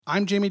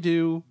I'm Jamie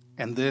Dew,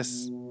 and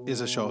this is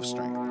A Show of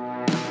Strength.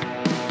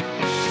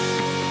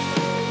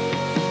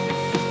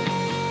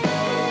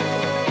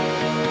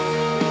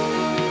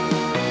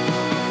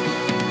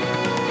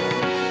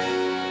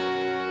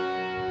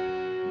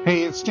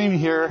 Hey, it's Jamie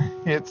here.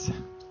 It's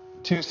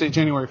Tuesday,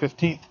 January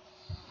 15th,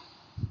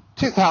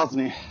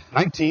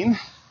 2019.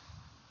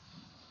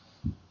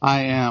 I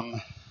am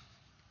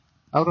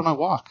out on my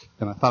walk,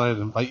 and I thought I'd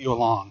invite you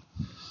along.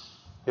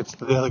 It's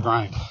the daily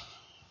grind.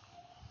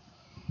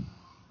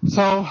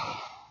 So,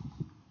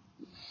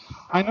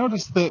 I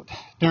noticed that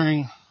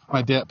during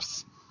my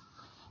dips,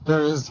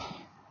 there is,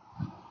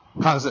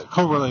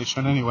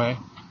 correlation anyway,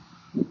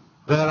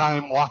 that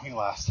I'm walking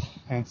less.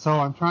 And so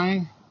I'm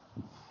trying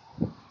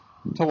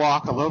to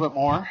walk a little bit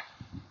more.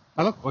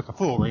 I look like a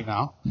fool right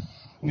now.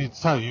 I need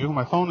to tell you,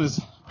 my phone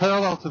is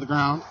parallel to the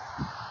ground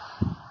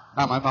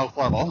at my mouth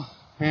level,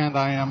 and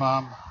I am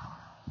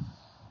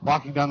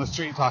walking down the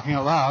street talking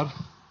out loud.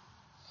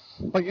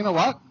 But you know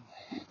what?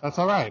 That's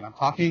all right. I'm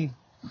talking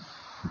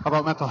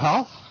about mental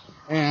health,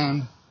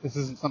 and this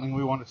isn't something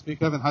we want to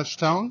speak of in hushed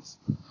tones.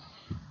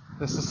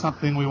 This is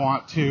something we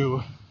want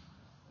to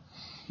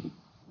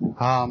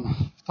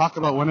talk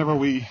about whenever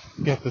we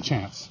get the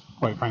chance,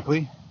 quite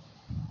frankly.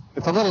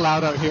 It's a little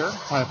loud out here.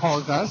 I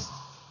apologize.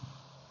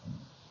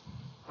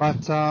 But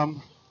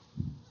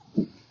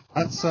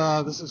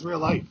this is real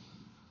life.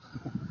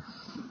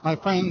 My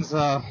friends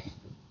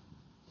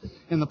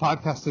in the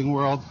podcasting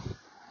world,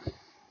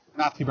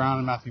 Matthew Brown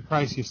and Matthew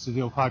Price, used to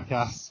do a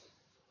podcast.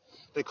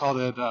 They called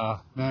it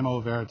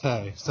Mammo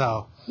Verite.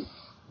 So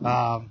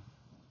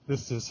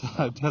this is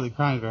Daily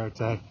Grind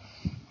Verite.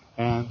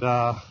 And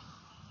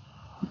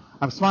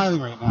I'm smiling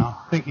right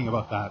now thinking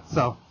about that.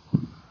 So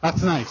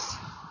that's nice.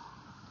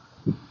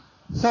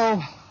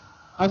 So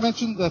I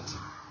mentioned that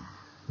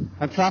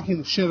I'm tracking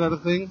the shit out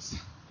of things.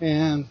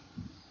 And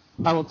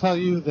I will tell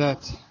you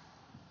that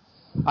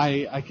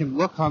I can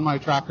look on my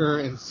tracker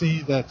and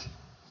see that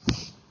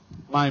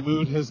my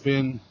mood has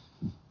been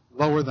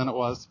lower than it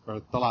was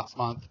for the last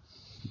month.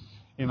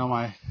 You know,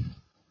 my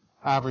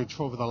average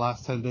over the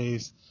last 10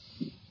 days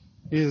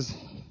is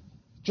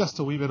just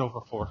a wee bit over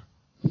 4.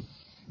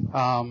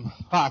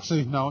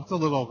 Actually, no, it's a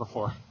little over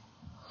 4.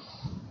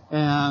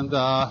 And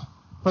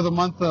for the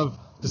month of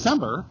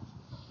December,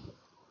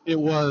 it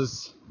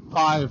was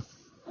 5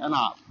 and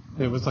up.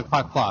 It was like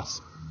 5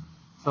 plus.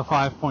 So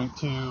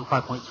 5.2,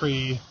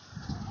 5.3.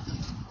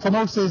 So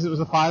most days it was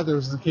a 5. There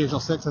was an occasional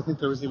 6. I think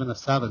there was even a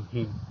 7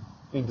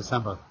 in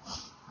December.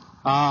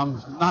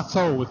 Not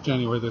so with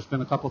January. There's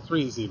been a couple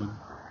 3s even.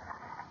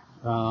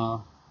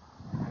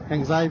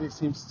 Anxiety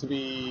seems to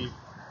be,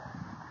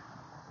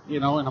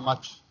 in a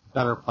much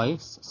better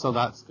place. So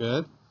that's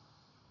good.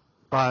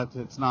 But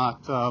it's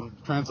not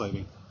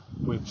translating,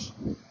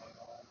 to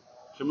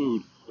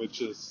mood, which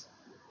is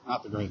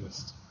not the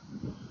greatest.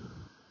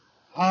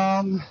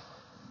 I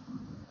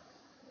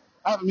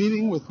have a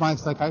meeting with my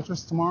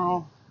psychiatrist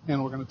tomorrow,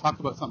 and we're going to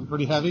talk about something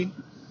pretty heavy.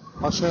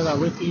 I'll share that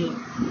with you.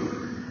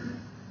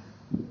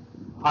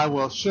 I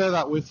will share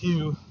that with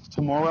you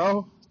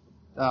tomorrow.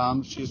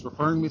 She's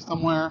referring me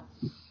somewhere,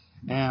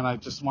 and I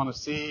just want to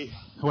see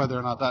whether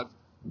or not that...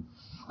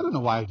 I don't know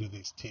why I do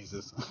these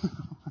teases.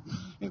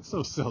 It's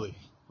so silly,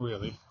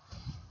 really.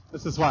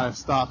 This is why I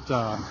stopped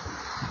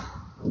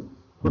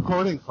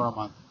recording for a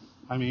month.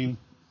 I mean,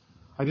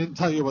 I didn't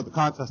tell you about the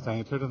contest I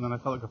entered, and then I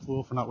felt like a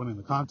fool for not winning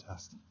the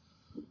contest.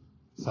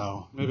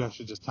 So maybe I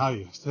should just tell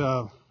you.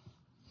 So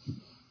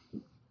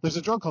there's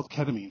a drug called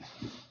ketamine.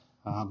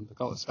 They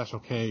call it Special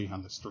K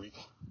on the street.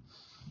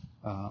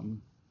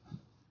 And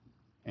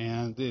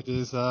it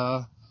is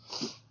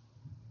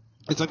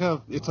it's a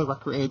drug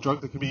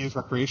that can be used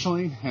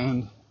recreationally,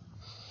 and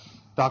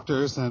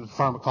doctors and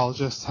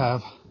pharmacologists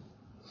have,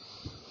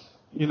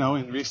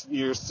 in recent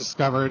years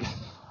discovered,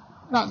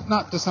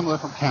 not dissimilar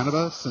from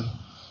cannabis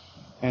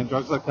and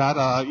drugs like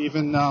that,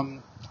 even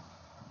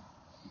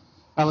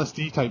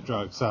LSD type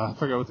drugs. I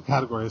forget what the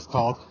category is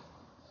called.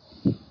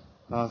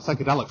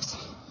 Psychedelics.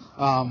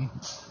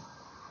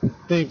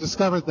 They've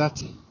discovered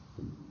that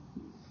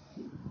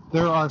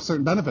there are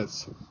certain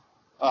benefits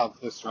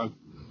of this drug.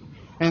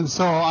 And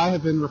so I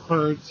have been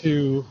referred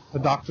to a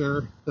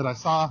doctor that I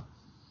saw.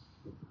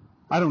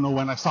 I don't know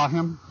when I saw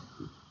him,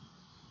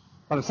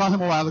 but I saw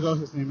him a while ago.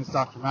 His name is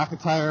Dr.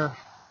 McIntyre.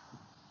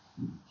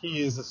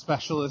 He is a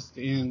specialist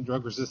in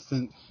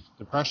drug-resistant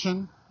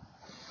depression.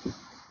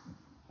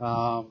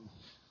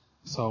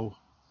 So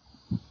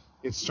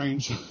it's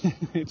strange.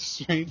 It's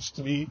strange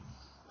to me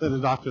that a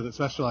doctor that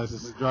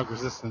specializes in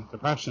drug-resistant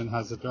depression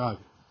has a drug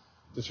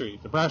to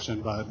treat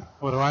depression. But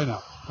what do I know?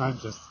 I'm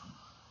just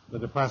the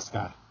depressed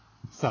guy.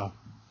 So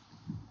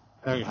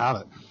there you have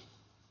it.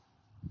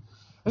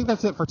 I think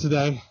that's it for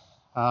today.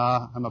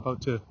 I'm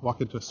about to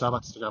walk into a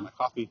Starbucks to grab my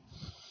coffee,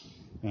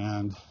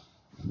 and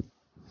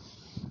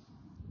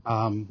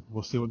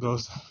we'll see what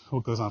goes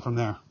on from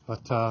there.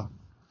 But I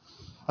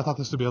thought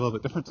this would be a little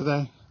bit different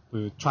today.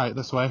 We would try it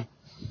this way,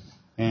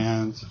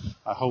 and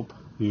I hope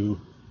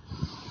you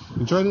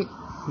enjoyed it.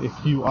 If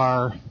you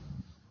are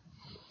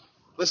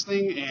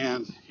listening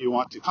and you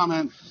want to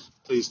comment,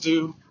 please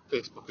do.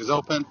 Facebook is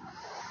open.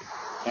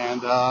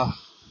 And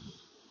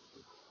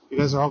you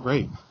guys are all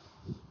great.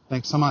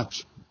 Thanks so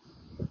much.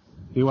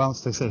 Be well and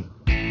stay safe.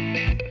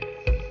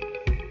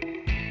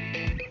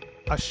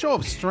 A Show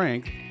of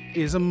Strength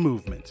is a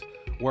movement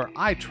where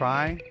I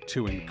try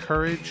to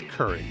encourage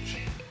courage.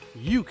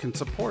 You can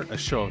support A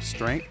Show of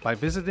Strength by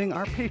visiting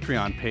our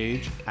Patreon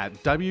page at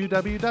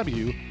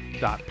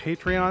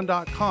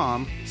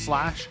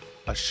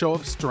www.patreon.com/A Show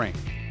of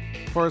Strength.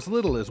 For as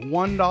little as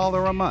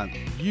 $1 a month,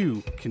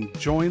 you can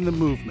join the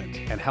movement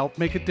and help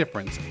make a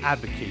difference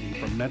advocating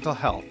for mental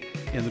health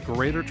in the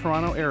Greater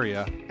Toronto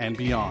Area and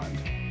beyond.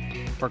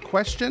 For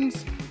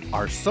questions,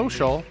 our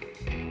social,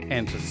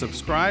 and to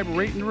subscribe,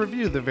 rate, and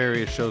review the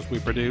various shows we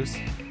produce,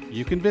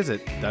 you can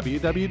visit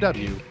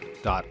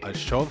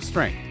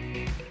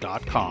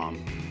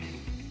www.ashowofstrength.com.